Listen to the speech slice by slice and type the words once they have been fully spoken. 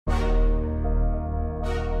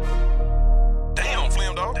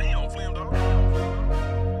dog.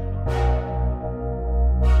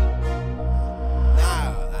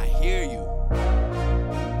 Nah, I hear you.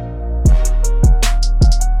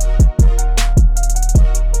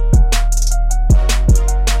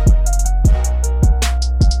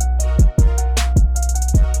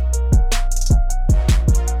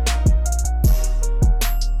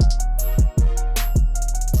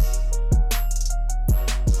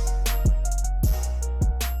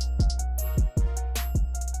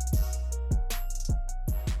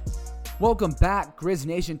 Welcome back, Grizz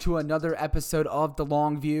Nation, to another episode of The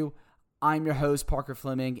Long View. I'm your host, Parker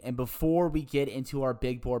Fleming, and before we get into our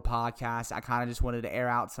Big Board podcast, I kind of just wanted to air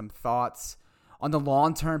out some thoughts on the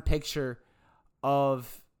long-term picture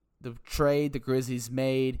of the trade the Grizzlies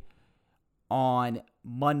made on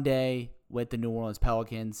Monday with the New Orleans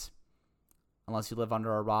Pelicans. Unless you live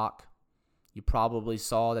under a rock, you probably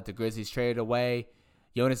saw that the Grizzlies traded away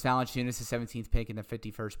Jonas Valanciunas, the 17th pick, and the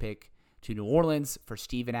 51st pick to New Orleans for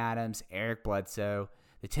Steven Adams, Eric Bledsoe,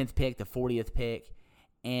 the 10th pick, the 40th pick,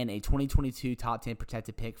 and a 2022 top 10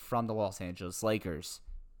 protected pick from the Los Angeles Lakers.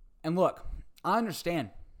 And look, I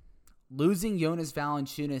understand. Losing Jonas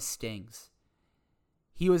Valanciunas stings.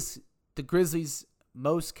 He was the Grizzlies'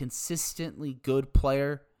 most consistently good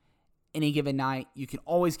player any given night. You can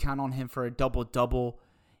always count on him for a double-double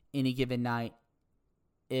any given night.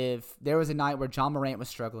 If there was a night where John Morant was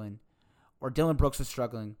struggling or Dylan Brooks was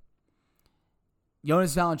struggling,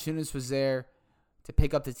 Jonas Valanciunas was there to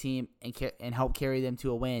pick up the team and help carry them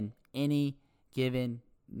to a win any given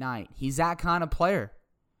night. He's that kind of player.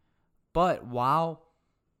 But while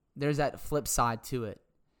there's that flip side to it,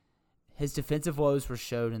 his defensive woes were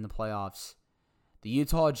showed in the playoffs. The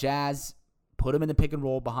Utah Jazz put him in the pick and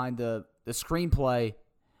roll behind the screenplay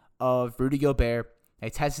of Rudy Gobert.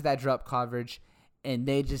 They tested that drop coverage, and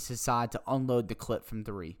they just decided to unload the clip from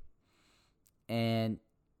three. And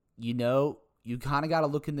you kind of got to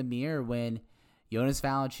look in the mirror when Jonas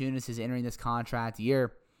Valanciunas is entering this contract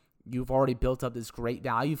year. You've already built up this great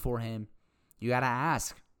value for him. You got to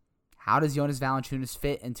ask, how does Jonas Valanciunas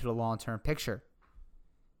fit into the long-term picture?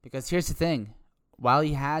 Because here's the thing. While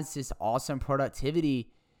he has this awesome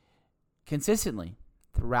productivity consistently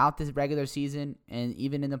throughout this regular season and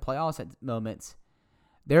even in the playoffs at moments,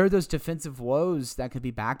 there are those defensive woes that could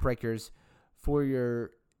be backbreakers for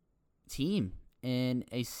your team in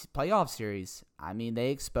a playoff series. I mean, they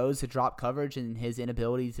exposed the drop coverage and his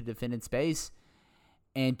inability to defend in space.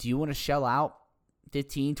 And do you want to shell out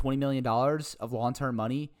 $15, $20 million of long-term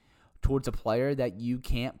money towards a player that you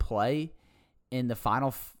can't play in the final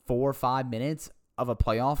 4 or 5 minutes of a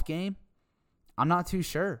playoff game? I'm not too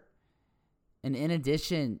sure. And in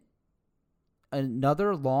addition,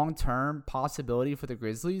 another long-term possibility for the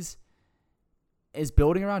Grizzlies is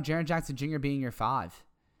building around Jaren Jackson Jr. being your 5.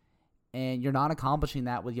 And you're not accomplishing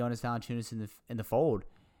that with Jonas Valanciunas in the fold.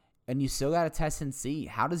 And you still got to test and see,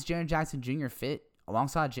 how does Jaren Jackson Jr. fit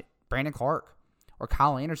alongside Brandon Clark or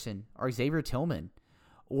Kyle Anderson or Xavier Tillman,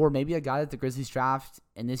 or maybe a guy that the Grizzlies draft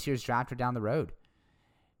in this year's draft or down the road?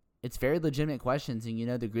 It's very legitimate questions.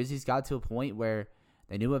 And, the Grizzlies got to a point where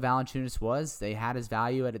they knew what Valanciunas was. They had his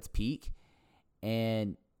value at its peak.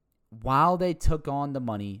 And while they took on the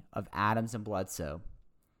money of Adams and Bledsoe,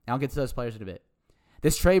 and I'll get to those players in a bit,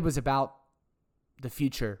 this trade was about the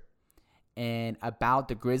future and about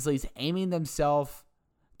the Grizzlies aiming themselves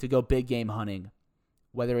to go big game hunting,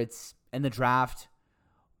 whether it's in the draft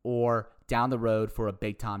or down the road for a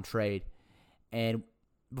big-time trade. And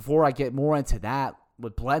before I get more into that,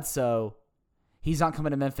 with Bledsoe, he's not coming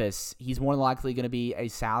to Memphis. He's more likely going to be a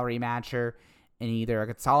salary matcher in either a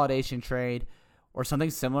consolidation trade or something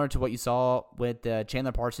similar to what you saw with the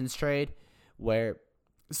Chandler Parsons trade, where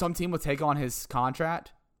some team will take on his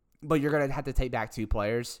contract, but you're going to have to take back 2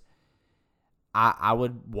 players. I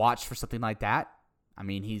would watch for something like that. I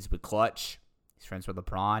mean, he's with Clutch. He's friends with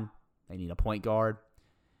LeBron. They need a point guard.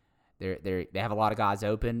 They have a lot of guys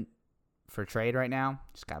open for trade right now.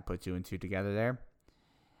 Just got to put 2 and 2 together there.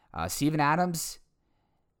 Steven Adams,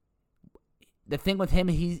 the thing with him,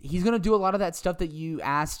 he's going to do a lot of that stuff that you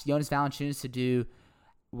asked Jonas Valanciunas to do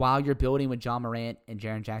while you're building with John Morant and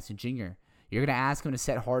Jaren Jackson Jr. You're going to ask him to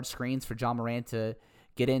set hard screens for John Morant to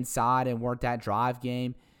get inside and work that drive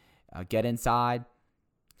game, get inside,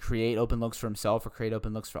 create open looks for himself or create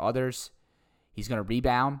open looks for others. He's going to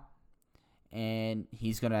rebound, and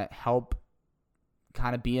he's going to help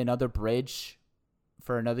kind of be another bridge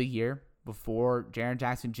for another year before Jaren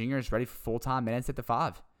Jackson Jr. is ready for full-time minutes at the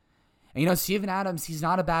 5. And, Steven Adams, he's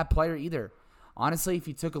not a bad player either. Honestly, if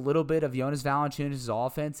you took a little bit of Jonas Valanciunas'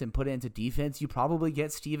 offense and put it into defense, you probably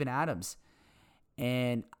get Steven Adams.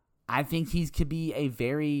 And I think he could be a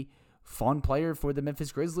very fun player for the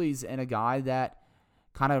Memphis Grizzlies and a guy that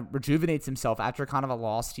kind of rejuvenates himself after kind of a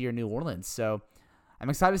loss to New Orleans. So I'm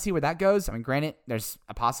excited to see where that goes. I mean, granted, there's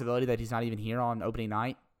a possibility that he's not even here on opening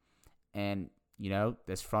night. And,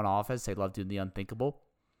 this front office, they love doing the unthinkable.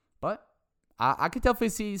 But I could definitely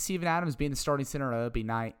see Steven Adams being the starting center on opening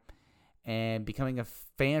night and becoming a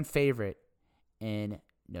fan favorite in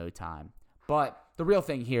no time. But the real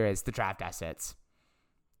thing here is the draft assets.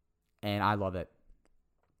 And I love it.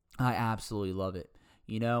 I absolutely love it.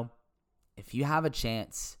 If you have a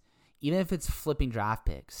chance, even if it's flipping draft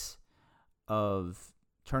picks, of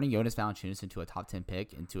turning Jonas Valanciunas into a top 10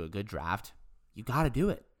 pick, into a good draft, you got to do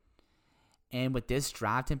it. And with this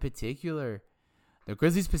draft in particular, the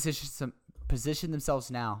Grizzlies position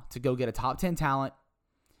themselves now to go get a top 10 talent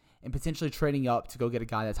and potentially trading up to go get a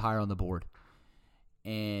guy that's higher on the board.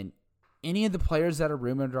 And any of the players that are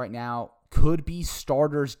rumored right now could be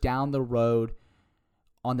starters down the road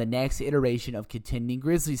on the next iteration of contending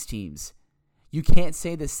Grizzlies teams. You can't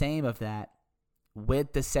say the same of that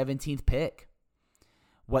with the 17th pick.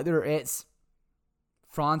 Whether it's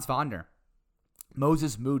Franz Wagner,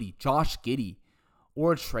 Moses Moody, Josh Giddey,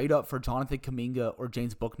 or a trade up for Jonathan Kuminga or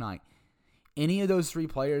James Bouknight. Any of those three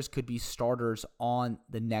players could be starters on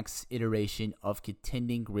the next iteration of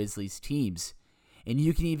contending Grizzlies teams. And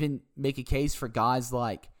you can even make a case for guys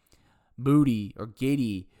like Moody or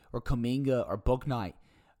Giddey or Kuminga or Bouknight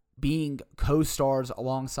being co-stars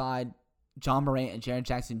alongside John Morant and Jaren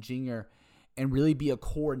Jackson Jr. and really be a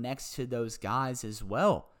core next to those guys as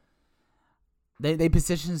well. They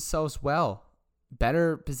position themselves well.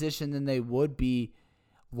 Better position than they would be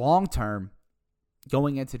long-term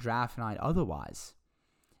going into draft night otherwise.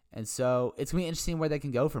 And so it's going to be interesting where they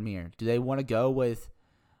can go from here. Do they want to go with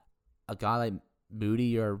a guy like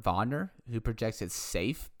Moody or Wagner, who projects as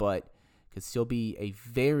safe, but could still be a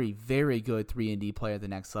very, very good 3-and-D player at the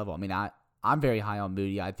next level? I mean, I'm very high on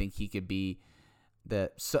Moody. I think he could be either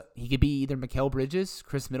Mikal Bridges,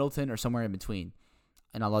 Chris Middleton, or somewhere in between.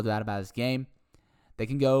 And I love that about his game. They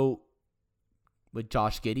can go with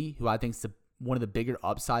Josh Giddey, who I think is one of the bigger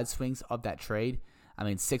upside swings of that trade. I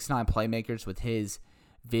mean, 6'9" playmakers with his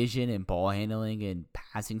vision and ball handling and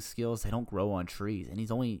passing skills, they don't grow on trees. And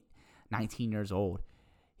he's only 19 years old.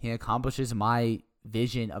 He accomplishes my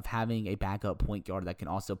vision of having a backup point guard that can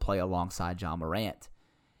also play alongside John Morant.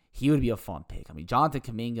 He would be a fun pick. I mean, Jonathan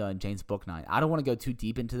Kuminga and James Bouknight. I don't want to go too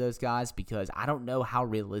deep into those guys because I don't know how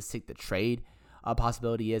realistic the trade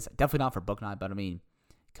possibility is. Definitely not for Bouknight, but I mean,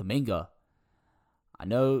 Kuminga, I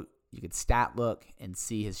know you could stat look and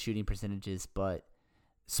see his shooting percentages, but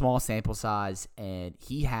small sample size, and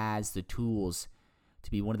he has the tools to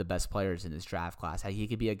be one of the best players in this draft class. He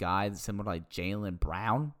could be a guy similar to like Jaylen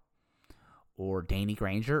Brown or Danny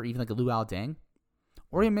Granger, even like a Luol Deng,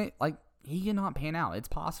 or he cannot pan out. It's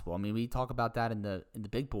possible. I mean, we talk about that in the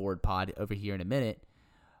big board pod over here in a minute,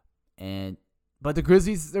 but the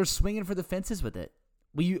Grizzlies, they're swinging for the fences with it.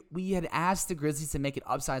 We had asked the Grizzlies to make an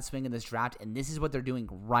upside swing in this draft, and this is what they're doing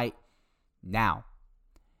right now.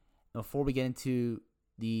 Before we get into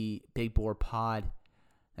the big board pod,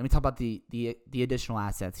 let me talk about the additional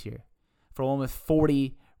assets here. For one with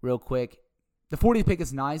 40, real quick, the 40th pick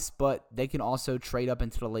is nice, but they can also trade up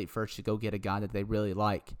into the late first to go get a guy that they really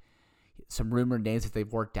like. Some rumored names that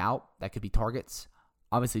they've worked out that could be targets.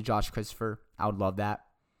 Obviously, Josh Christopher, I would love that.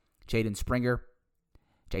 Jaden Springer,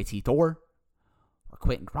 JT Thor, or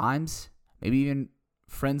Quentin Grimes, maybe even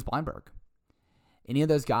Franz Weinberg. Any of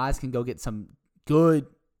those guys can go get some good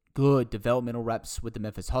developmental reps with the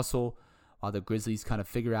Memphis Hustle while the Grizzlies kind of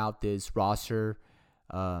figure out this roster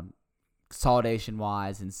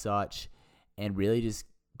consolidation-wise and such, and really just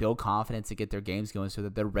build confidence and get their games going so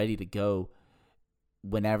that they're ready to go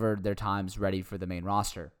whenever their time's ready for the main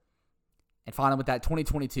roster. And finally, with that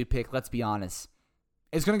 2022 pick, let's be honest,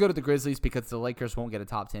 it's going to go to the Grizzlies because the Lakers won't get a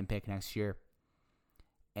top 10 pick next year.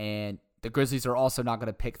 And the Grizzlies are also not going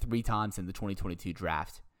to pick 3 times in the 2022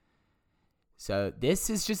 draft. So this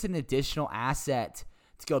is just an additional asset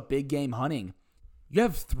to go big game hunting. You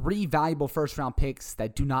have 3 valuable first-round picks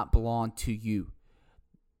that do not belong to you.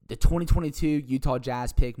 The 2022 Utah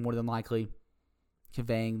Jazz pick, more than likely,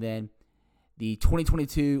 conveying then the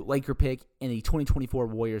 2022 Laker pick and the 2024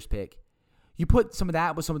 Warriors pick. You put some of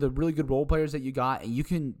that with some of the really good role players that you got, and you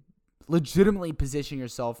can legitimately position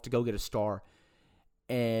yourself to go get a star.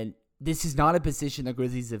 And this is not a position the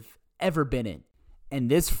Grizzlies have ever been in.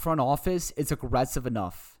 And this front office is aggressive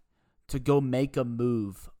enough to go make a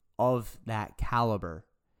move of that caliber.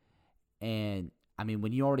 And, I mean,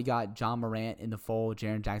 when you already got John Morant in the fold,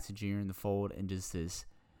 Jaren Jackson Jr. in the fold, and just this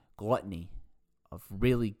gluttony of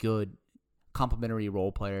really good complementary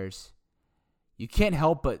role players, you can't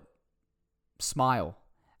help but smile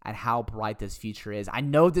at how bright this future is. I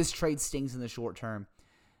know this trade stings in the short term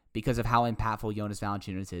because of how impactful Jonas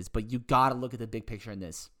Valanciunas is, but you got to look at the big picture in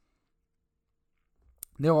this.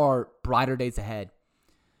 There are brighter days ahead.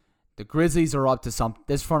 The Grizzlies are up to something.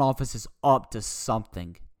 This front office is up to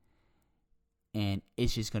something. And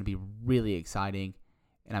it's just going to be really exciting.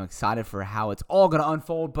 And I'm excited for how it's all going to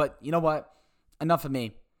unfold. But you know what? Enough of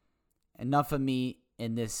me. Enough of me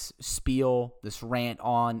in this spiel, this rant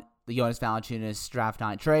on the Jonas Valanciunas draft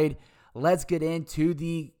night trade. Let's get into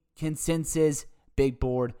the Consensus Big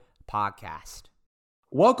Board podcast.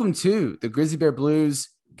 Welcome to the Grizzly Bear Blues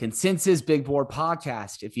Consensus Big Board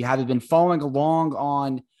podcast. If you haven't been following along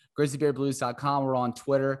on grizzlybearblues.com or on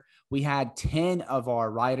Twitter, we had 10 of our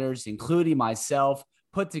writers, including myself,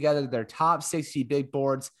 put together their top 60 big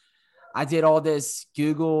boards. I did all this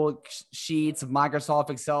Google sheets of Microsoft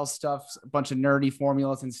Excel stuff, a bunch of nerdy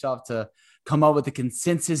formulas and stuff to come up with the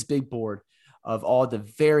consensus big board of all the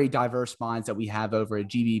very diverse minds that we have over at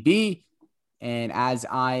GBB. And as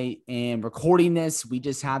I am recording this, we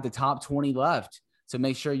just have the top 20 left. So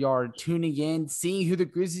make sure you are tuning in, seeing who the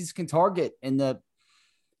Grizzlies can target in the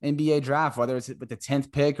NBA draft, whether it's with the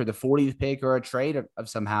 10th pick or the 40th pick or a trade of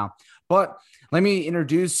somehow. But let me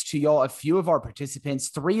introduce to y'all a few of our participants,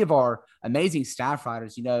 3 of our amazing staff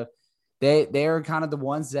writers. You know, they're kind of the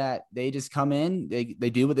ones that they just come in, they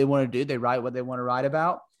do what they want to do, they write what they want to write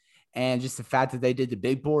about. And just the fact that they did the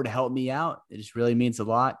big board to help me out, it just really means a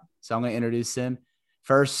lot. So I'm going to introduce them.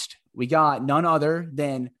 First, we got none other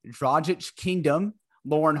than Dragic Kingdom,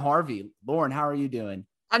 Lauren Harvey. Lauren, how are you doing?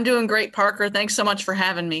 I'm doing great, Parker. Thanks so much for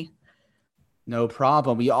having me. No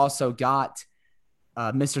problem. We also got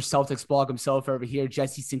Mr. Celtics blog himself over here,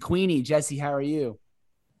 Jesse Cinquini. Jesse, how are you?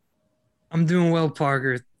 I'm doing well,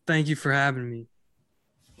 Parker. Thank you for having me.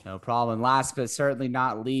 No problem. Last but certainly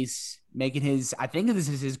not least, making his, I think this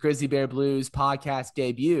is his Grizzly Bear Blues podcast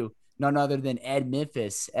debut, none other than Ed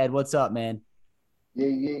Memphis. Ed, what's up, man?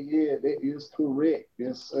 Yeah. That is correct.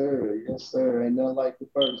 Yes, sir. Ain't nothing like the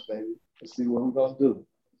first, baby. Let's see what we're going to do.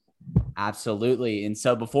 Absolutely. And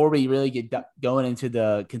so before we really get going into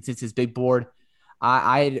the consensus big board,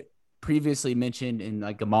 I had previously mentioned in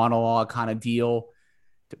like a monologue kind of deal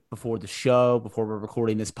before the show, before we're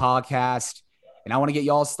recording this podcast, and I want to get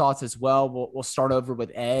y'all's thoughts as well. We'll start over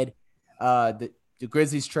with Ed. The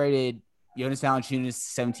Grizzlies traded Jonas Valanciunas,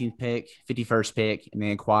 17th pick, 51st pick, and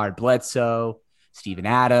they acquired Bledsoe, Steven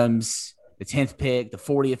Adams, the 10th pick, the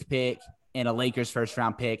 40th pick, and a Lakers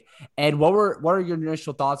first-round pick. Ed, what are your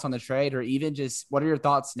initial thoughts on the trade, or even just what are your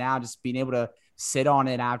thoughts now, just being able to sit on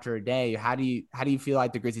it after a day? How do you feel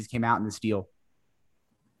like the Grizzlies came out in this deal?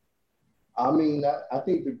 I mean, I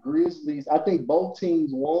think the Grizzlies. I think both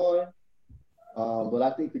teams won, but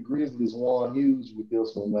I think the Grizzlies won huge with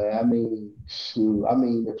this one, man. I mean,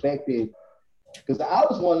 the fact that because I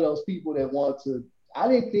was one of those people that wanted to. I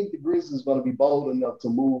didn't think the Grizzlies were going to be bold enough to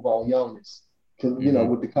move on Jonas. You know,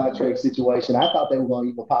 with the contract situation, I thought they were going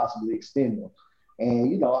to even possibly extend him. And,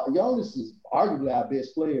 you know, Jonas is arguably our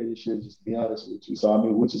best player this year, just to be honest with you. So, I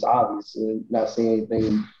mean, which is obvious, and not saying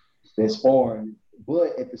anything that's foreign.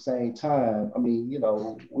 But at the same time, I mean, you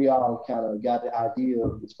know, we all kind of got the idea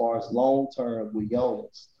as far as long-term with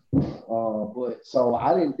Jonas. But so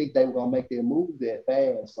I didn't think they were going to make their move that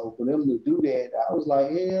fast. So for them to do that, I was like,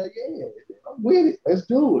 hell yeah, I'm with it. Let's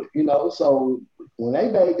do it, you know. So when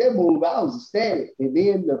they made that move, I was ecstatic. And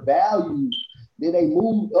then the value, then they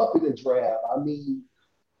moved up in the draft. I mean,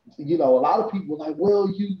 you know, a lot of people are like,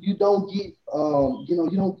 well, you don't get,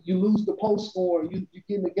 you lose the post score. You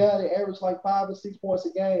get the guy that averaged like 5 or 6 points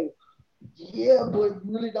a game. Yeah, but you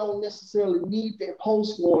really don't necessarily need that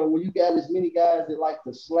post scoring when you got as many guys that like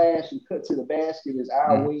to slash and cut to the basket as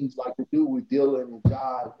our wings like to do with Dylan and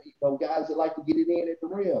John. You know, guys that like to get it in at the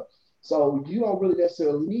rim. So you don't really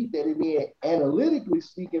necessarily need that. And then analytically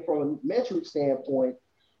speaking, from a metric standpoint,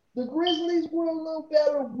 the Grizzlies were a little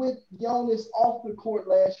better with Jonas off the court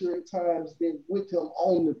last year at times than with him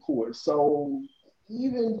on the court. So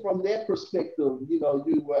even from that perspective, you know,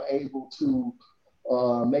 you were able to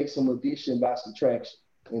make some addition by subtraction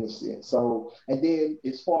in a sense. So, and then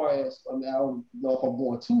as far as, I mean, I don't know if I'm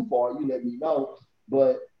going too far, you let me know,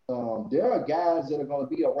 but there are guys that are going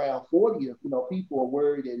to be around 40. You know, people are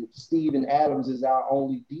worried that Steven Adams is our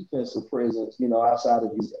only defensive presence, you know, outside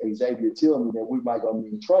of Xavier Tillman, that we might go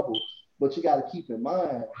in trouble. But you got to keep in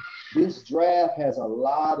mind, this draft has a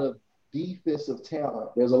lot of defensive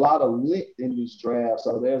talent. There's a lot of length in this draft,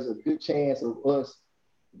 so there's a good chance of us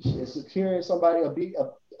securing somebody.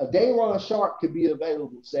 A Day'Ron Sharpe could be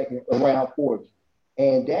available second around 40,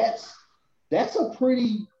 and that's a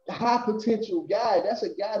pretty high potential guy. That's a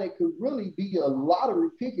guy that could really be a lottery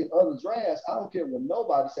pick in other drafts. I don't care what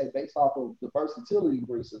nobody say based off of the versatility he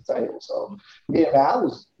brings to the table. So yeah,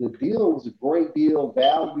 the deal was a great deal,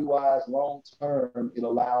 value wise, long term. It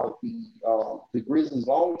allowed the Grizzlies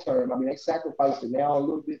long term. I mean, they sacrificed it now a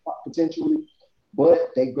little bit potentially, but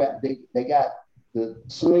they got the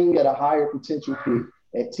swing at a higher potential pick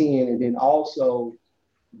at 10, and then also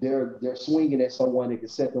they're swinging at someone that can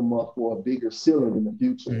set them up for a bigger ceiling in the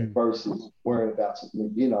future versus worrying about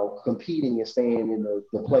competing and staying in the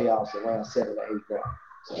playoffs around 7 or 8 rounds.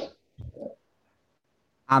 So, yeah.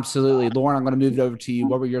 Absolutely. Lauren, I'm going to move it over to you.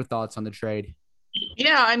 What were your thoughts on the trade?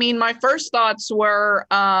 Yeah, I mean, my first thoughts were,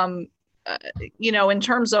 in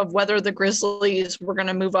terms of whether the Grizzlies were going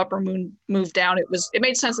to move up or move down, it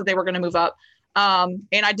made sense that they were going to move up. And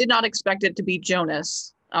I did not expect it to be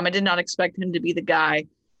Jonas. I did not expect him to be the guy.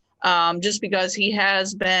 Just because he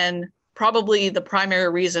has been probably the primary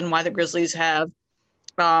reason why the Grizzlies have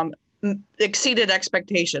exceeded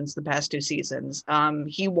expectations the past 2 seasons.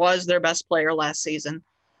 He was their best player last season.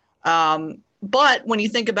 But when you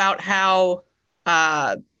think about how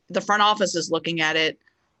the front office is looking at it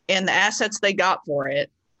and the assets they got for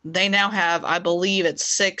it, they now have, I believe it's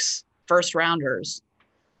 6 first-rounders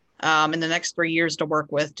in the next 3 years to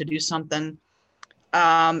work with to do something.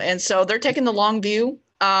 And so they're taking the long view.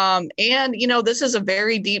 This is a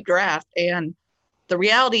very deep draft. And the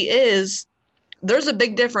reality is there's a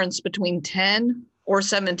big difference between 10 or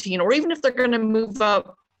 17, or even if they're going to move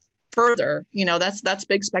up further, that's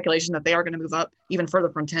big speculation that they are going to move up even further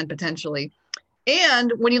from 10 potentially.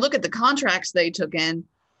 And when you look at the contracts they took in,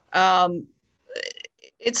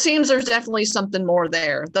 it seems there's definitely something more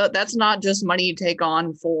there. That's not just money you take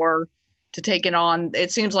on to take it on.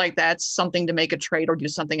 It seems like that's something to make a trade or do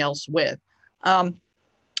something else with.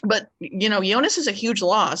 But, Jonas is a huge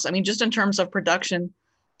loss. I mean, just in terms of production,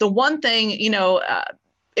 the one thing,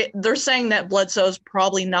 they're saying that Bledsoe's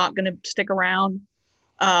probably not going to stick around.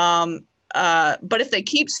 But if they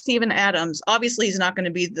keep Steven Adams, obviously he's not going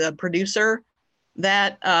to be the producer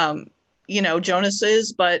that, Jonas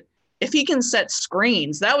is. But if he can set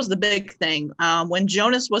screens, that was the big thing. When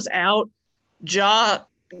Jonas was out, Ja,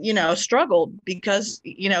 struggled because,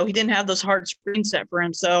 he didn't have those hard screens set for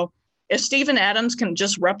him. So if Steven Adams can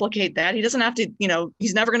just replicate that, he doesn't have to,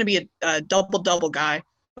 he's never going to be a double-double guy.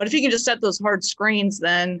 But if he can just set those hard screens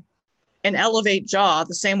then and elevate Ja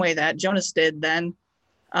the same way that Jonas did, then,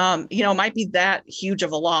 it might be that huge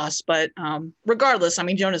of a loss. But regardless,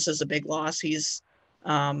 Jonas is a big loss. He's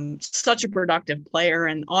such a productive player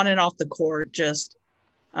and on and off the court, just,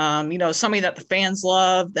 somebody that the fans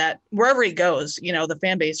love, that wherever he goes, the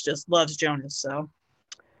fan base just loves Jonas. So.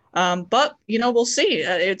 But we'll see.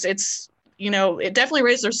 It definitely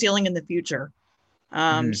raised their ceiling in the future.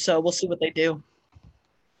 So we'll see what they do.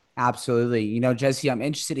 Absolutely. Jesse, I'm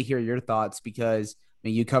interested to hear your thoughts because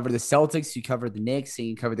you cover the Celtics, you cover the Knicks, and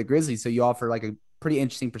you cover the Grizzlies. So you offer like a pretty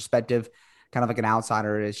interesting perspective, kind of like an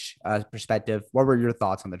outsider-ish perspective. What were your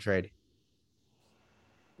thoughts on the trade?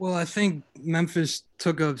 Well, I think Memphis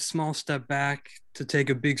took a small step back to take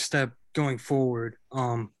a big step going forward.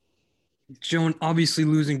 Obviously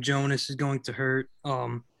losing Jonas is going to hurt.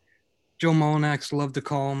 Joe Mullinax loved to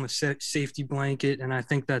call him a safety blanket, and I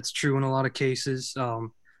think that's true in a lot of cases.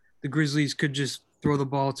 The Grizzlies could just throw the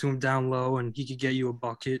ball to him down low, and he could get you a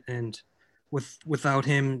bucket. And without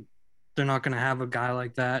him, they're not going to have a guy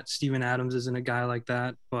like that. Steven Adams isn't a guy like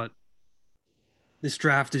that, but this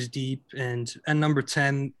draft is deep. And at number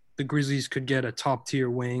 10, the Grizzlies could get a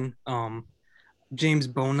top-tier wing. James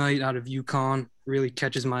Bouknight out of UConn really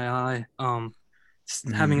catches my eye.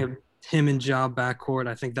 Having him and Ja backcourt,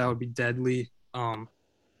 I think that would be deadly. And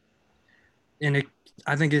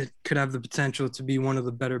I think it could have the potential to be one of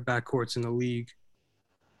the better backcourts in the league.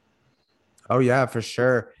 Oh, yeah, for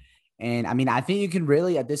sure. And, I think you can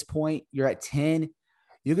really, at this point, you're at 10.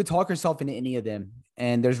 You could talk yourself into any of them.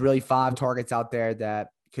 And there's really 5 targets out there that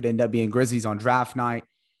could end up being Grizzlies on draft night.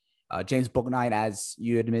 James Bouknight, as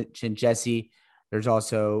you had mentioned, Jesse. There's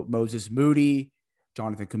also Moses Moody,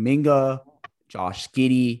 Jonathan Kuminga, Josh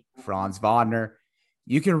Giddey, Franz Wagner.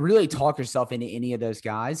 You can really talk yourself into any of those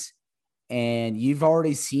guys. And you've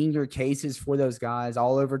already seen your cases for those guys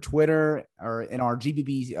all over Twitter or in our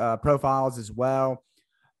GBB profiles as well.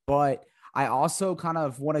 But I also kind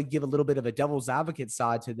of want to give a little bit of a devil's advocate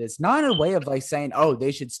side to this, not in a way of like saying, oh,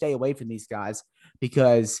 they should stay away from these guys,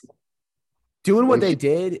 because doing what they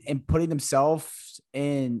did and putting themselves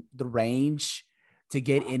in the range to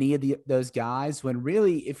get any of those guys, when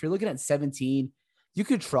really, if you're looking at 17, you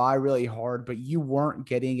could try really hard, but you weren't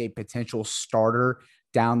getting a potential starter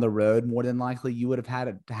down the road. More than likely, you would have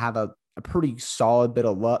had to have a a pretty solid bit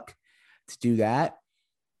of luck to do that.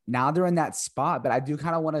 Now they're in that spot, but I do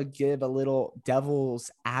kind of want to give a little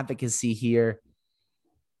devil's advocacy here.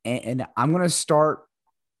 And I'm going to start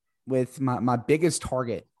with my biggest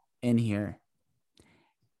target in here,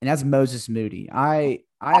 and that's Moses Moody. I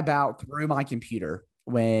about threw my computer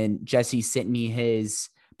when Jesse sent me his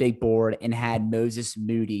big board and had Moses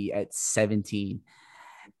Moody at 17.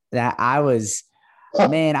 That I was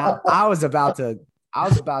about to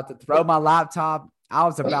throw my laptop. I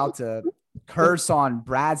was about to curse on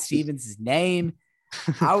Brad Stevens' name.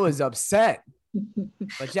 I was upset.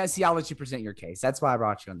 But Jesse, I'll let you present your case. That's why I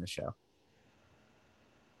brought you on the show.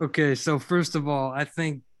 Okay, so first of all, I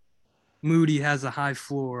think Moody has a high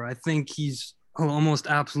floor. I think he'll almost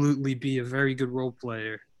absolutely be a very good role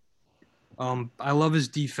player. I love his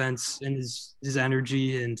defense and his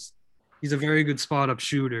energy, and he's a very good spot-up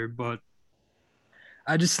shooter, but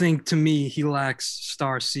I just think, to me, he lacks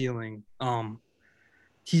star ceiling.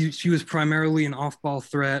 He was primarily an off-ball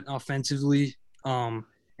threat offensively, and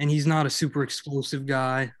he's not a super explosive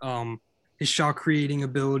guy. His shot creating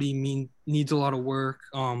ability needs a lot of work.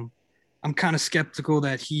 I'm kind of skeptical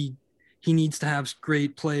that he needs to have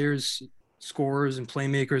great players, scorers, and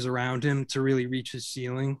playmakers around him to really reach his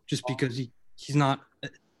ceiling, just because he's not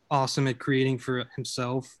awesome at creating for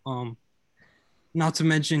himself. Not to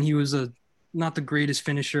mention he was not the greatest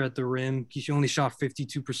finisher at the rim. He only shot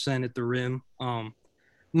 52% at the rim.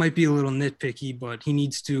 Might be a little nitpicky, but he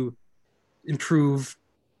needs to improve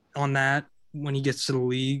on that when he gets to the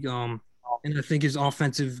league. And I think his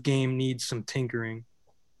offensive game needs some tinkering.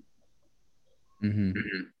 Mm-hmm.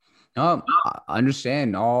 No, I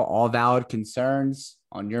understand all valid concerns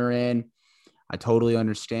on your end. I totally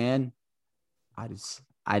understand. I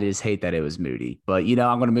just hate that it was Moody. But,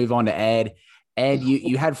 I'm going to move on to Ed. Ed,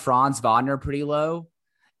 you had Franz Wagner pretty low.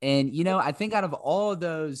 And, I think out of all of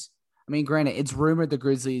those, I mean, granted, it's rumored the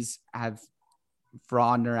Grizzlies have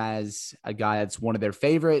Wagner as a guy that's one of their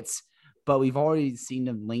favorites, but we've already seen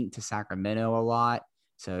him linked to Sacramento a lot.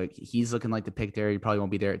 So he's looking like the pick there. He probably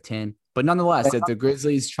won't be there at 10. But nonetheless, if the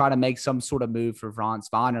Grizzlies try to make some sort of move for Franz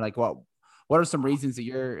Wagner, like what are some reasons that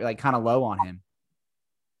you're like kind of low on him?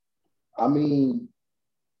 I mean,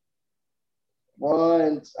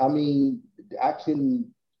 I'm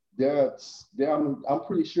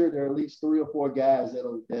pretty sure there are at least 3 or 4 guys that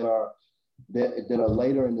are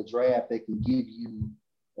later in the draft that can give you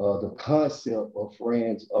the concept of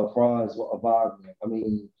Franz Wagner. I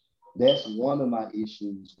mean, that's one of my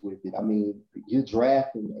issues with it. I mean, you're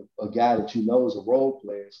drafting a guy that you know is a role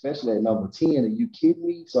player, especially at number 10. Are you kidding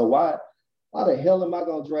me? So why the hell am I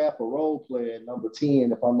going to draft a role player at number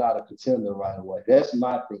 10 if I'm not a contender right away? That's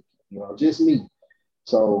my thinking, just me.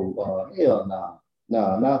 So hell nah,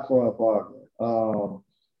 not Franz Wagner.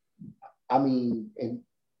 I mean, and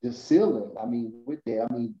the ceiling. I mean, with that,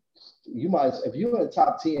 you might, if you're in the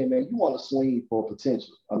top 10, man, you want to swing for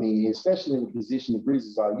potential. I mean, especially in the position the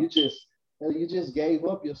Grizzlies are. You just gave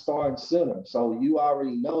up your starting center, so you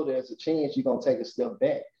already know there's a chance you're gonna take a step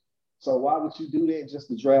back. So why would you do that just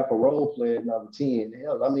to draft a role player at number 10?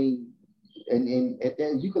 Hell, I mean, and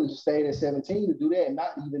then you could have just stayed at 17 to do that, and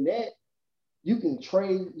not even that. You can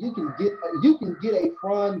get a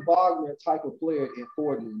Franz Wagner type of player at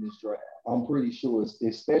 40 in this draft. I'm pretty sure,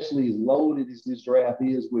 especially as loaded as this draft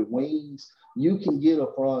is with wings, you can get a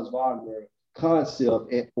Franz Wagner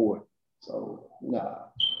concept at 40. So, nah.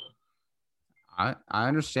 I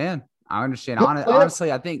understand.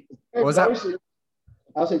 Honestly, I think – what was that?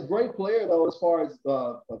 I said great player, though, as far as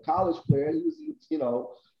a college player. He was,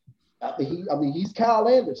 he's Kyle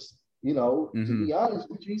Anderson. To be honest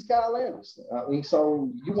with you, he's Kyle Anderson. I mean,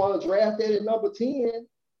 so you want to draft that at number 10,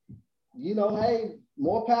 hey,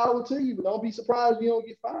 more power to you, but don't be surprised if you don't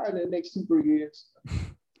get fired in the next 2-3 years.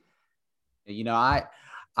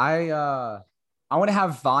 I want to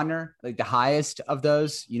have Wagner, like the highest of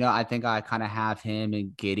those. I think I kind of have him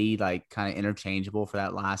and Giddey like kind of interchangeable for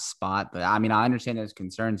that last spot. But I mean, I understand those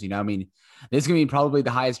concerns. This is going to be probably the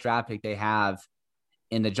highest draft pick they have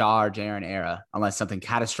in the Ja or Jaren era, unless something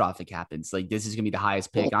catastrophic happens. Like, this is going to be the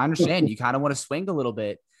highest pick. I understand you kind of want to swing a little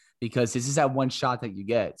bit because this is that one shot that you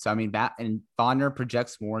get. So, I mean, and Wagner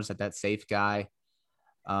projects more as that safe guy.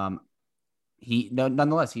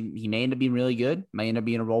 Nonetheless, he may end up being really good, may end up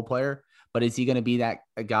being a role player, but is he going to be a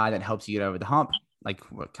guy that helps you get over the hump? Like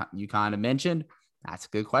what you kind of mentioned? That's a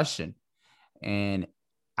good question. And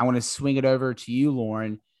I want to swing it over to you,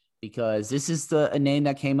 Lauren, because this is a name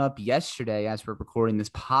that came up yesterday as we're recording this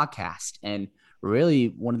podcast, and really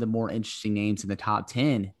one of the more interesting names in the top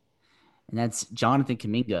 10, and that's Jonathan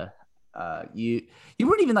Kuminga. You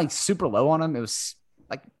weren't even like super low on him. It was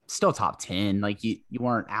like still top 10. Like you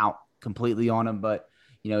weren't out completely on him, but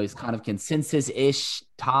he's kind of consensus-ish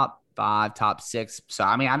top 5, top 6. So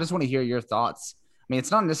I mean, I just want to hear your thoughts. I mean,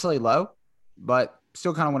 it's not necessarily low, but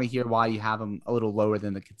still kind of want to hear why you have him a little lower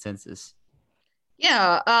than the consensus.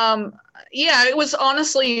 Yeah. It was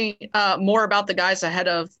honestly more about the guys ahead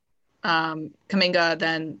of Kuminga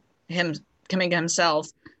than Kuminga himself.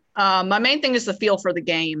 My main thing is the feel for the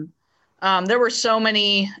game. There were so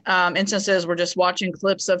many instances where just watching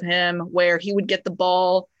clips of him where he would get the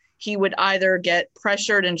ball, he would either get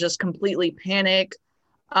pressured and just completely panic.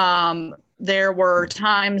 There were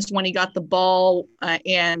times when he got the ball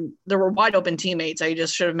and there were wide open teammates. I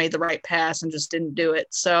just should have made the right pass and just didn't do it.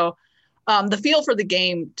 So the feel for the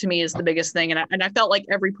game to me is the biggest thing. And I felt like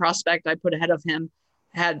every prospect I put ahead of him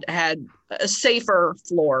had a safer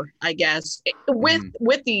floor, I guess,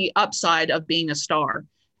 with the upside of being a star.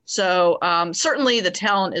 So certainly the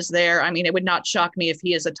talent is there. I mean, it would not shock me if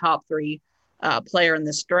he is a top 3 player in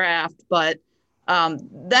this draft, but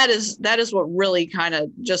that is what really kind of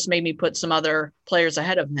just made me put some other players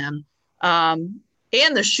ahead of him.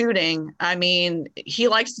 And the shooting, I mean, he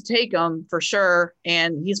likes to take them for sure,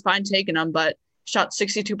 and he's fine taking them, but shot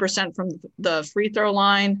 62% from the free throw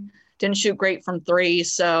line, didn't shoot great from 3.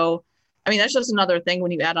 So, I mean, that's just another thing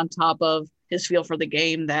when you add on top of his feel for the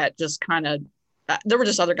game that just kind of there were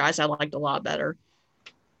just other guys I liked a lot better.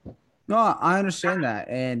 No, I understand that.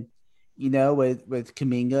 And, with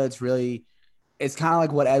Kuminga, it's kind of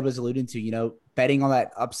like what Ed was alluding to, betting on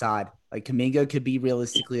that upside. Like Kuminga could be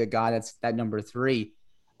realistically a guy that's that number 3.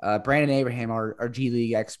 Brandon Abraham, our G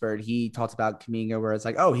League expert, he talked about Kuminga where it's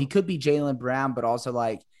like, oh, he could be Jaylen Brown, but also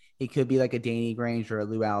like he could be like a Danny Granger or a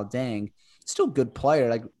Luol Deng. Still good player,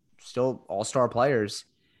 like still all-star players.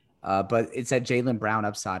 But it's that Jaylen Brown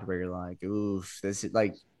upside where you're like, oof, this is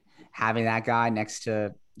like having that guy next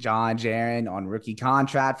to John Jaren on rookie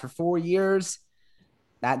contract for 4 years.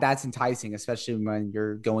 That's enticing, especially when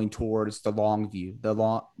you're going towards the long view, the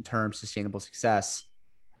long-term sustainable success.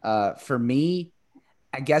 For me,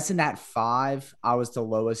 I guess in that 5, I was the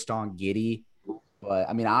lowest on Giddey. But,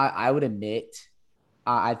 I mean, I would admit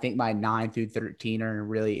I think my 9 through 13 are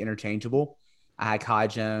really interchangeable. I had Kai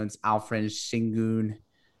Jones, Alfred Sengun,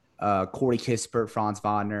 Corey Kispert, Franz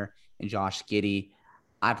Wagner, and Josh Giddey.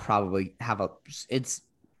 I probably have it's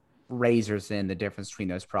razors in the difference between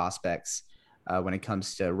those prospects when it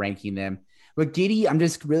comes to ranking them. With Giddey, I'm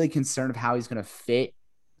just really concerned of how he's going to fit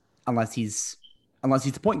unless he's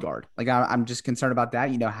the point guard. Like I'm just concerned about that.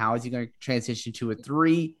 How is he going to transition to a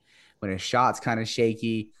 3 when his shot's kind of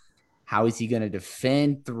shaky? How is he going to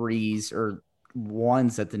defend 3s or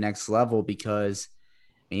 1s at the next level? Because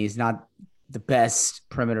he's not the best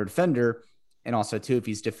perimeter defender. And also, too, if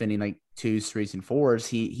he's defending like 2s, 3s, and 4s,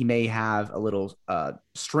 he may have a little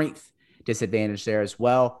strength disadvantage there as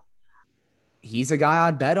well. He's a guy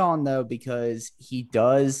I'd bet on, though, because he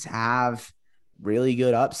does have really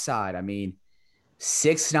good upside. I mean,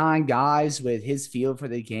 6'9" guys with his feel for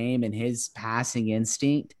the game and his passing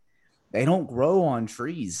instinct, they don't grow on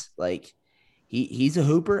trees. Like he's a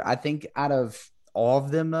hooper. I think out of all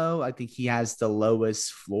of them, though, I think he has the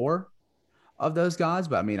lowest floor of those guys.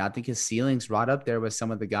 But I mean, I think his ceiling's right up there with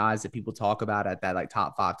some of the guys that people talk about at that like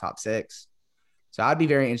top 5, top 6. So I'd be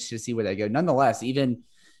very interested to see where they go. Nonetheless, even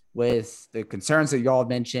with the concerns that y'all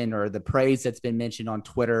mentioned or the praise that's been mentioned on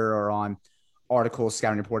Twitter or on articles,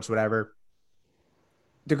 scouting reports, whatever,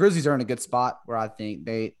 the Grizzlies are in a good spot where I think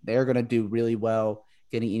they're going to do really well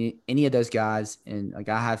getting any of those guys. And like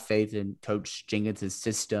I have faith in Coach Jenkins'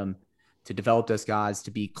 system to develop those guys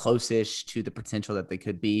to be close-ish to the potential that they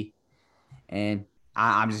could be. And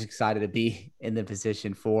I'm just excited to be in the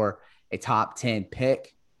position for a top 10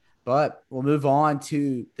 pick. But we'll move on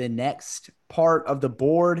to the next part of the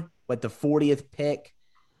board with the 40th pick.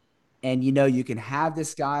 And, you can have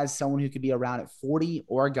this guy as someone who could be around at 40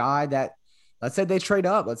 or a guy that, let's say they trade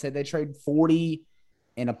up. Let's say they trade 40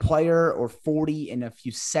 in a player or 40 in a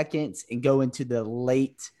few seconds and go into the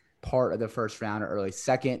late part of the first round or early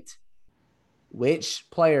second. Which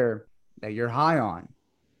player that you're high on,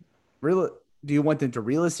 do you want them to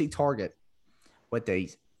realistic target with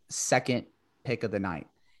the second pick of the night?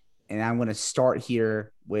 And I'm going to start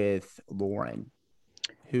here with Lauren.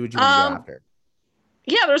 Who would you want to go after?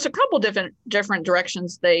 Yeah, there's a couple different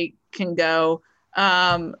directions they can go.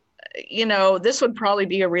 This would probably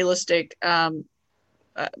be a realistic, they'd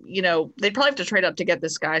probably have to trade up to get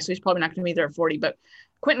this guy. So he's probably not going to be there at 40, but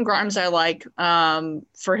Quentin Grimes, I like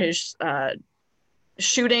for his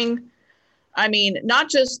shooting. I mean, not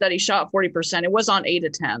just that he shot 40%, it was on 8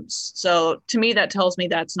 attempts. So to me, that tells me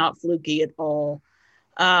that's not fluky at all.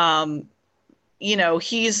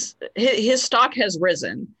 His stock has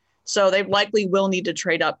risen. So they likely will need to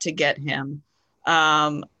trade up to get him.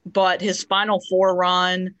 But his Final Four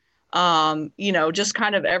run, just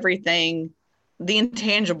kind of everything, the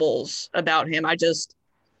intangibles about him, I just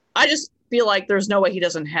feel like there's no way he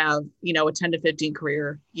doesn't have, a 10 to 15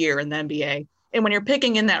 career year in the NBA. And when you're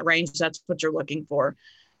picking in that range, that's what you're looking for.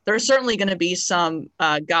 There's certainly going to be some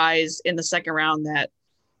guys in the second round that,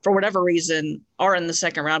 for whatever reason, are in the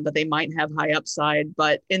second round, but they might have high upside.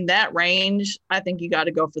 But in that range, I think you got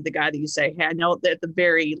to go for the guy that you say, hey, I know that at the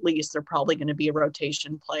very least, they're probably going to be a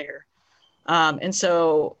rotation player. And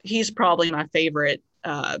so he's probably my favorite.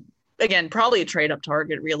 Again, probably a trade-up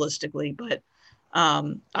target realistically, but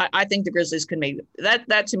I think the Grizzlies could maybe –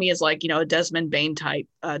 that to me is like, a Desmond Bane type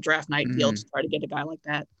draft night deal to try to get a guy like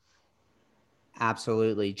that.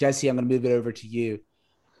 Absolutely. Jesse, I'm going to move it over to you.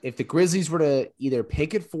 If the Grizzlies were to either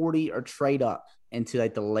pick at 40 or trade up into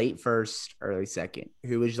like the late first, early second,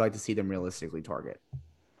 who would you like to see them realistically target?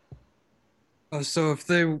 So if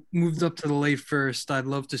they moved up to the late first, I'd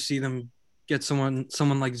love to see them get someone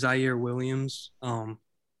like Zaire Williams.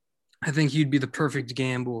 I think he'd be the perfect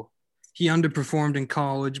gamble. He underperformed in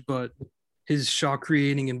college, but his shot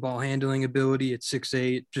creating and ball handling ability at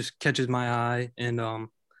 6'8" just catches my eye, and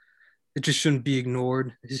it just shouldn't be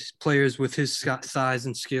ignored. His players with his size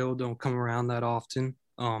and skill don't come around that often.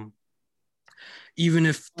 Even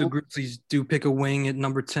if the Grizzlies do pick a wing at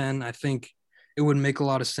number 10, I think it would make a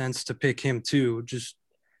lot of sense to pick him too.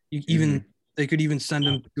 They could even send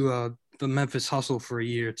him to the Memphis Hustle for a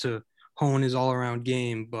year to hone his all-around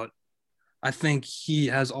game. But I think he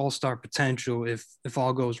has all-star potential if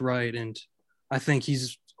all goes right, and I think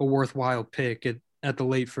he's a worthwhile pick at the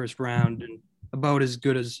late first round and about as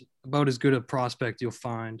good a prospect you'll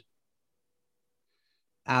find.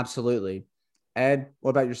 Absolutely. Ed,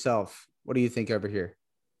 what about yourself? What do you think over here?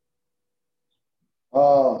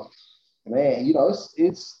 Man,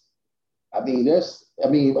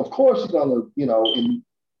 of course you're gonna,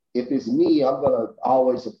 if it's me, I'm gonna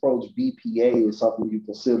always approach BPA as something you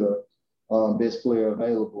consider best player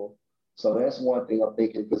available. So that's one thing I'm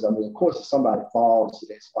thinking, because of course, if somebody falls to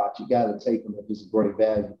that spot, you got to take them if it's a great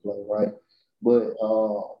value play, right? But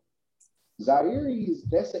Zaire,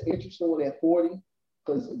 that's an interesting one at 40,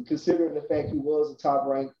 because considering the fact he was a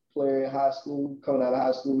top-ranked player in high school, coming out of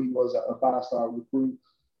high school, he was a 5-star recruit.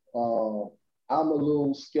 I'm a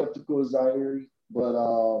little skeptical of Zaire, but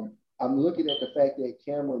I'm looking at the fact that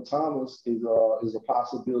Cameron Thomas is a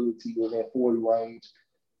possibility in that 40 range.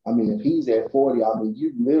 If he's at 40,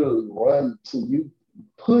 you literally run to you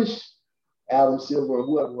push Adam Silver or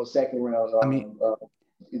whoever was second round.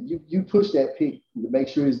 You push that pick to make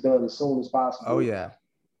sure it's done as soon as possible. Oh yeah.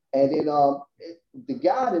 And then the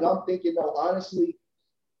guy that I'm thinking of, honestly,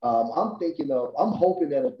 I'm hoping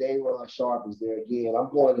that a Day'Ron Sharpe is there again. I'm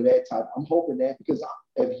going to that type. I'm hoping that, because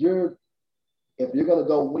if you're gonna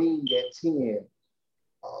go wing at 10.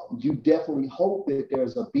 You definitely hope that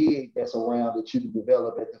there's a big that's around that you can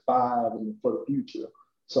develop at the 5 and for the future.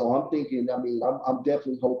 So I'm thinking, I'm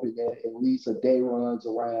definitely hoping that at least a Day'Ron's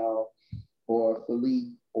around, or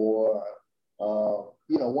Philippe, or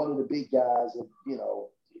one of the big guys.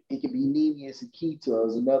 It could be Ninius Akita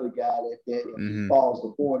is another guy that if he falls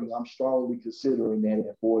to 40, I'm strongly considering that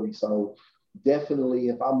at 40. So definitely,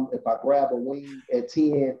 if I grab a wing at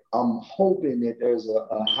 10, I'm hoping that there's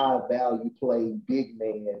a high value play big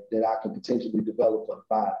man that I can potentially develop for the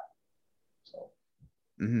 5. So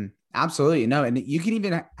absolutely. No, and you can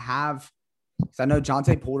even have, because I know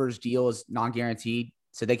Jontay Porter's deal is non-guaranteed,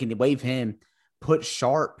 so they can waive him, put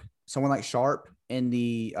someone like Sharpe in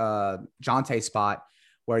the Jontay spot,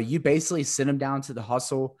 where you basically send him down to the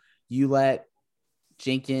hustle. You let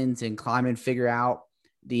Jenkins and Kleiman figure out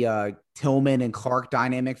the Tillman and Clark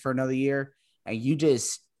dynamic for another year, and you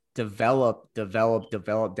just develop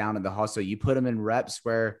down in the hustle. You put him in reps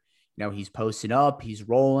where, he's posting up, he's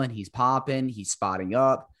rolling, he's popping, he's spotting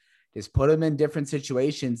up. Just put him in different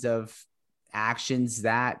situations of actions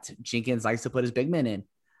that Jenkins likes to put his big men in.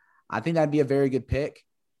 I think that'd be a very good pick.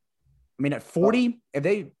 At 40, if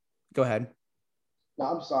they go ahead. No,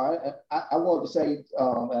 I'm sorry. I wanted to say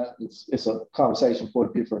it's a conversation for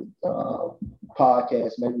a different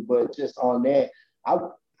podcast, maybe, but just on that,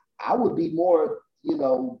 I would be more,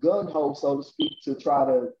 gun-ho, so to speak, to try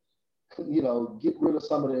to, get rid of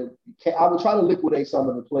some of I would try to liquidate some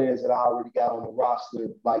of the players that I already got on the roster,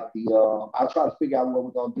 like I try to figure out what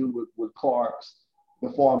we're going to do with Clark's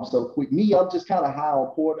before I'm so quick. I'm just kind of high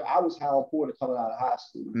on Porter. I was high on Porter coming out of high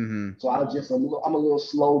school. So I'm a little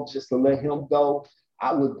slow just to let him go.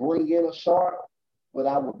 I would bring in a Sharpe,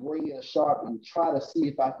 and try to see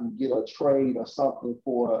if I can get a trade or something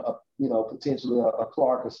for potentially a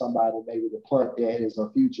Clark or somebody maybe to punt that as a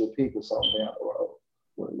future pick or something down the road.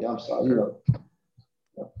 Well, yeah, I'm sorry,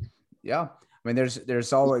 Yeah. I mean,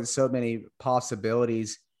 there's always so many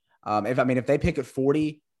possibilities. If they pick at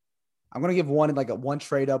 40, I'm going to give one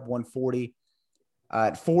trade up, 140.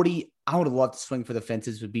 At 40, I would love to swing for the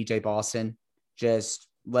fences with BJ Boston. Just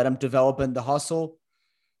let him develop in the hustle,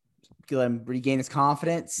 let him regain his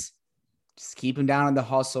confidence, just keep him down in the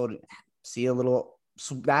hustle. See a little.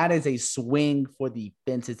 So that is a swing for the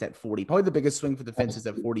fences at 40. Probably the biggest swing for the fences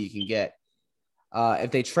at 40 you can get.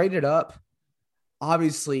 If they trade it up,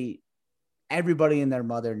 obviously everybody and their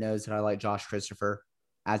mother knows that I like Josh Christopher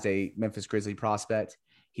as a Memphis Grizzly prospect.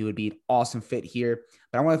 He would be an awesome fit here.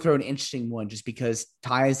 But I want to throw an interesting one just because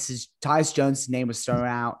Tyus Jones' name was thrown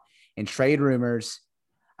out in trade rumors.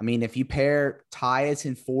 I mean, if you pair Tyus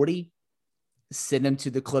and 40, send him to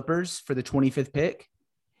the Clippers for the 25th pick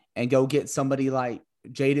and go get somebody like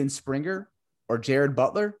Jaden Springer or Jared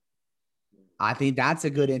Butler, I think that's a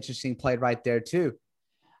good, interesting play right there too.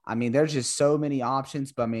 I mean, there's just so many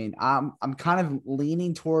options, but I mean, I'm kind of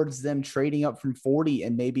leaning towards them trading up from 40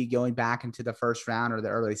 and maybe going back into the first round or the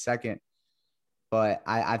early second. But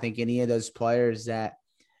I think any of those players that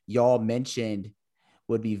y'all mentioned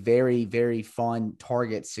would be very, very fun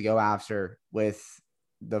targets to go after with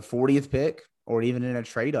the 40th pick or even in a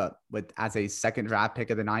trade up as a second draft pick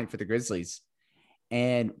of the night for the Grizzlies.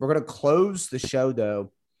 And we're going to close the show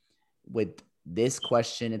though with this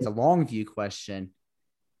question. It's a long view question.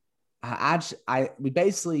 I'm going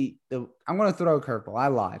to throw a curveball. I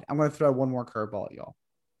lied. I'm going to throw one more curveball at y'all.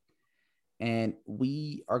 And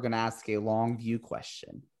we are going to ask a long view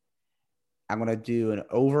question. I'm going to do an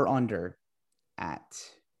over under at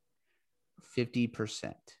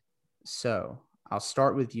 50%. So I'll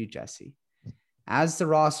start with you, Jesse. As the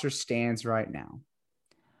roster stands right now,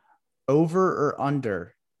 over or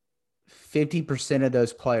under 50% of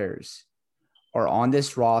those players are on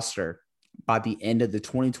this roster by the end of the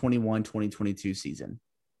 2021-2022 season?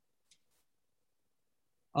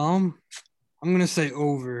 I'm going to say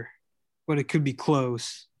over, but it could be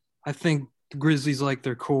close. I think the Grizzlies like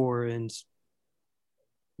their core, and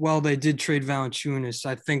while they did trade Valanciunas,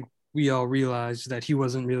 I think we all realized that he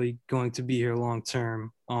wasn't really going to be here long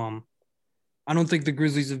term. I don't think the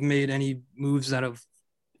Grizzlies have made any moves that have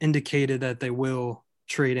indicated that they will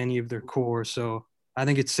trade any of their core, so I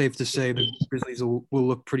think it's safe to say the Grizzlies will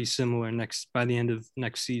look pretty similar by the end of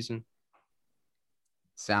next season.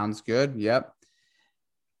 Sounds good. Yep.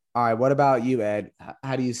 All right. What about you, Ed?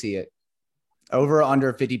 How do you see it? Over or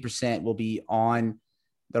under 50% will be on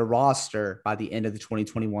the roster by the end of the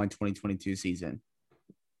 2021-2022 season?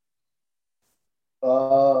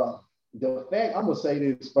 The fact, I'm going to say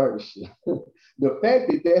this first. The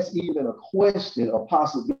fact that that's even a question, a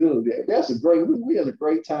possibility, we had a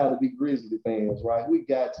great time to be Grizzly fans, right? We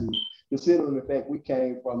got to, considering the fact we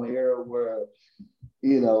came from an era where,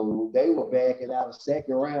 they were backing out a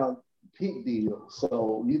second round pick deal.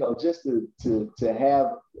 So, just to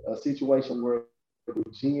have a situation where the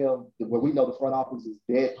GM, where we know the front office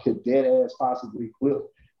could dead ass possibly flip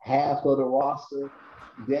half of the roster,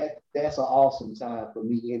 that's an awesome time for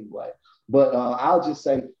me anyway. But I would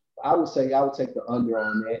take the under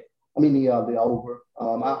on that. I mean the over.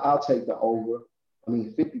 I'll take the over. I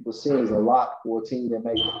mean 50% is a lot for a team that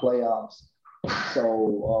makes the playoffs.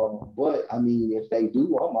 So, but I mean if they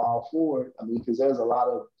do, I'm all for it. I mean because there's a lot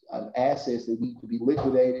of assets that need to be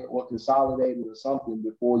liquidated or consolidated or something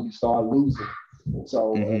before you start losing.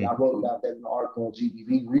 So, and I wrote about that in an article on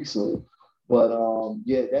GBV recently. But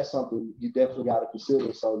yeah, that's something you definitely got to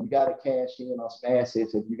consider. So you got to cash in on some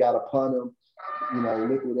assets. If you got to punt them,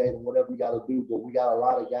 liquidate them, whatever you got to do. But we got a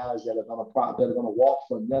lot of guys that are going to walk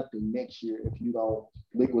for nothing next year if you don't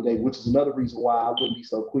liquidate. Which is another reason why I wouldn't be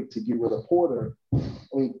so quick to get rid of Porter.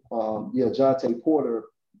 Jonte Porter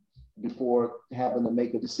before having to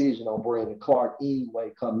make a decision on Brandon Clark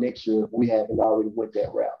anyway. Come next year, if we haven't already went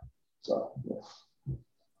that route. So yeah.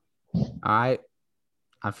 All right.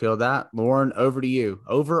 I feel that. Lauren, over to you.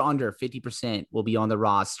 Over under 50% will be on the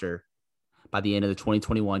roster by the end of the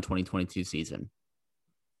 2021-2022 season.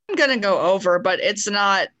 I'm going to go over, but it's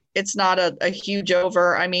not a huge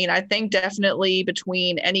over. I mean, I think definitely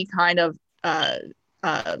between any kind of,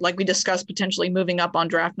 like we discussed, potentially moving up on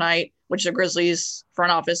draft night, which the Grizzlies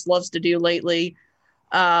front office loves to do lately,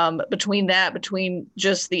 between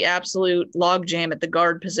just the absolute logjam at the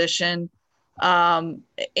guard position, and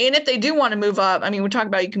if they do want to move up, I mean, we're talking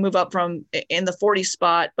about you can move up from in the 40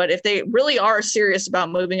 spot, but if they really are serious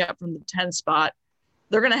about moving up from the 10 spot,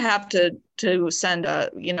 they're going to have to send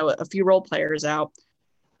a few role players out.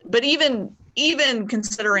 but even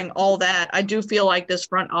considering all that, I do feel like this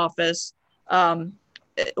front office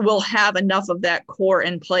will have enough of that core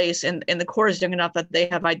in place, and the core is young enough that they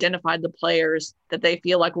have identified the players that they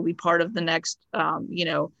feel like will be part of the next,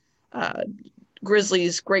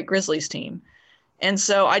 great Grizzlies team. And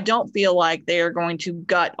so I don't feel like they are going to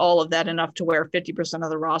gut all of that enough to wear 50%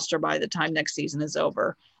 of the roster by the time next season is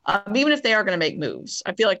over. Even if they are going to make moves,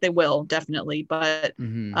 I feel like they will definitely, but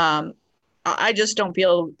I just don't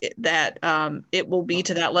feel that it will be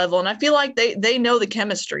to that level. And I feel like they know the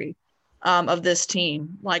chemistry of this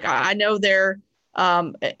team. Like I know they're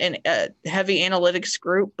a heavy analytics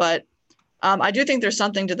group, but I do think there's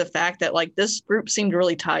something to the fact that like this group seemed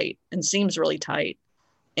really tight and seems really tight.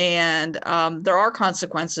 And there are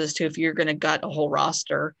consequences to if you're going to gut a whole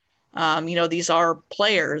roster. These are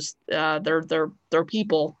players. They're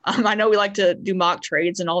people. I know we like to do mock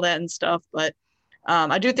trades and all that and stuff, but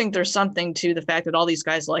I do think there's something to the fact that all these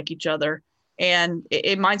guys like each other. And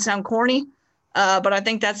it might sound corny, but I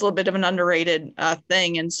think that's a little bit of an underrated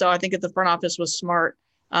thing. And so I think if the front office was smart,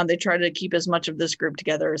 they try to keep as much of this group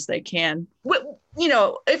together as they can.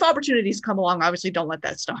 If opportunities come along, obviously don't let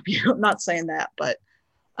that stop you. I'm not saying that, but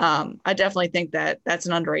I definitely think that that's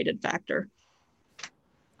an underrated factor.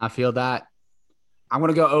 I feel that. I'm going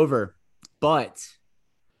to go over, but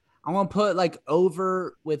I'm going to put like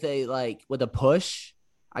over with a push.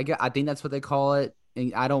 I think that's what they call it.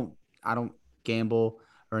 And I don't gamble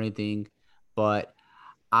or anything, but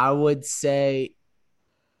I would say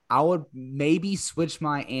I would maybe switch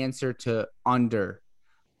my answer to under,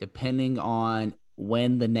 depending on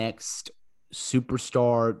when the next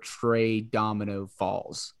superstar trade domino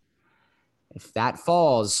falls. If that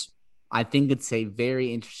falls, I think it's a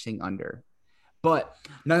very interesting under. But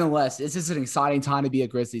nonetheless, this is an exciting time to be a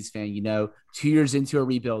Grizzlies fan. 2 years into a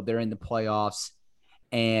rebuild, they're in the playoffs,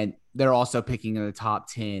 and they're also picking in the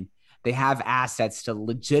top 10. They have assets to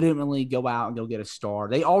legitimately go out and go get a star.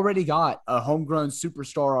 They already got a homegrown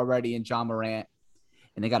superstar already in Ja Morant,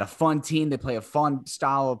 and they got a fun team. They play a fun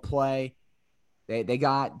style of play. They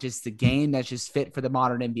got just the game that's just fit for the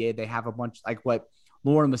modern NBA. They have a bunch, like what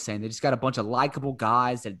Lauren was saying, they just got a bunch of likable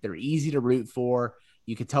guys that they're easy to root for.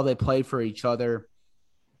 You can tell they play for each other.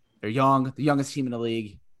 They're young, the youngest team in the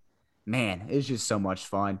league. Man, it's just so much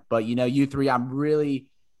fun. But, you three, I'm really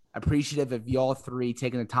appreciative of y'all three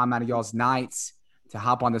taking the time out of y'all's nights to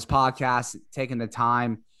hop on this podcast, taking the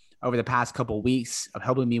time over the past couple of weeks of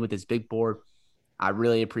helping me with this big board. I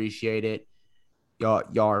really appreciate it. Y'all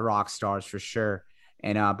are rock stars for sure.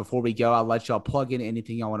 And before we go, I'll let y'all plug in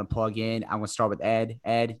anything y'all want to plug in. I'm going to start with Ed.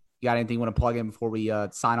 Ed, you got anything you want to plug in before we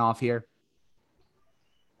sign off here?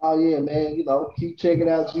 Oh, yeah, man. Keep checking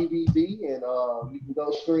out GBB, and you can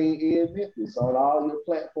go stream Ed Memphis on all your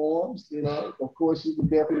platforms. Of course, you can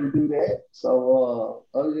definitely do that. So,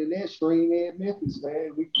 other than that, stream Ed Memphis,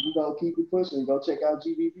 man. We going to keep it pushing. Go check out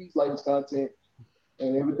GBB's latest content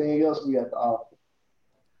and everything else we have to offer.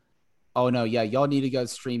 Oh, no, yeah, y'all need to go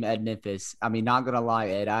stream Ed Memphis. I mean, not going to lie,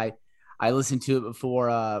 Ed, I listened to it before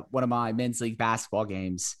one of my men's league basketball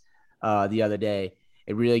games the other day.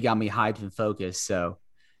 It really got me hyped and focused. So,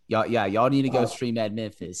 y'all need to go stream Ed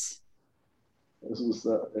Memphis. That's what's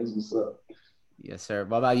up. Yes, sir.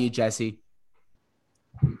 What about you, Jesse?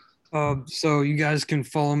 So you guys can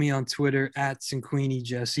follow me on Twitter at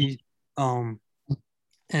SinquiniJesse.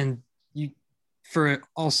 And for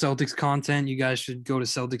all Celtics content, you guys should go to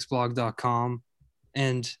CelticsBlog.com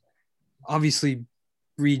and obviously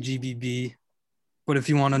read GBB. But if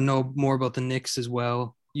you want to know more about the Knicks as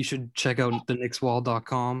well, you should check out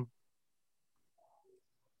theknickswall.com.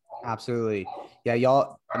 Absolutely. Yeah,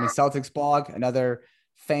 y'all, Celtics blog, another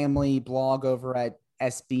family blog over at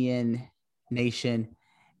SBN Nation.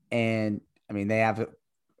 And, they have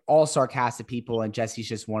all sarcastic people, and Jesse's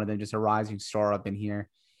just one of them, just a rising star up in here.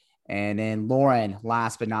 And then Lauren,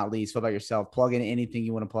 last but not least, what about yourself? Plug in anything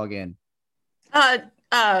you want to plug in. Go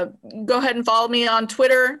ahead and follow me on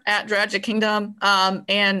Twitter at Dragic Kingdom.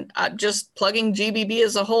 And just plugging GBB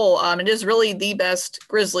as a whole. It is really the best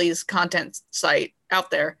Grizzlies content site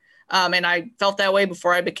out there. And I felt that way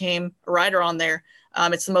before I became a writer on there.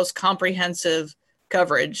 It's the most comprehensive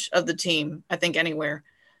coverage of the team, I think, anywhere.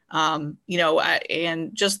 And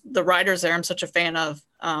just the writers there, I'm such a fan of.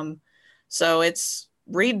 So it's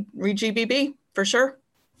read GBB for sure.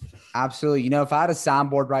 Absolutely. If I had a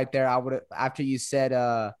soundboard right there, I would, after you said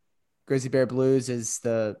Grizzly Bear Blues is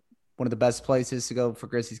one of the best places to go for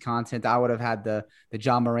Grizzlies content, I would have had the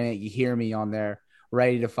Ja Morant You Hear Me on there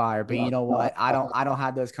ready to fire. But you know what? I don't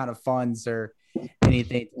have those kind of funds or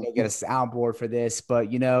anything to go get a soundboard for this.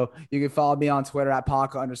 But you can follow me on Twitter at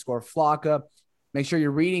Paca_Flocka. Make sure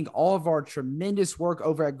you're reading all of our tremendous work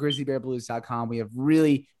over at grizzlybearblues.com. We have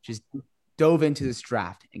really just dove into this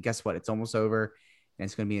draft. And guess what? It's almost over, and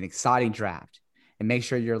it's going to be an exciting draft. And make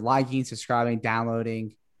sure you're liking, subscribing,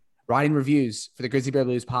 downloading, writing reviews for the Grizzly Bear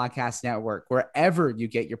Blues Podcast Network, wherever you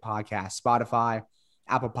get your podcasts, Spotify,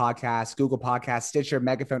 Apple Podcasts, Google Podcasts, Stitcher,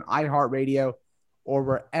 Megaphone, iHeartRadio, or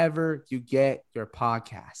wherever you get your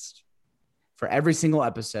podcast. For every single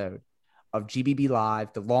episode of GBB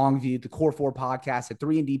Live, the Long View, the Core 4 podcast, the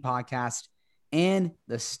 3&D podcast, and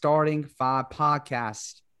the Starting 5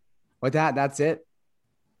 podcast. With that, that's it.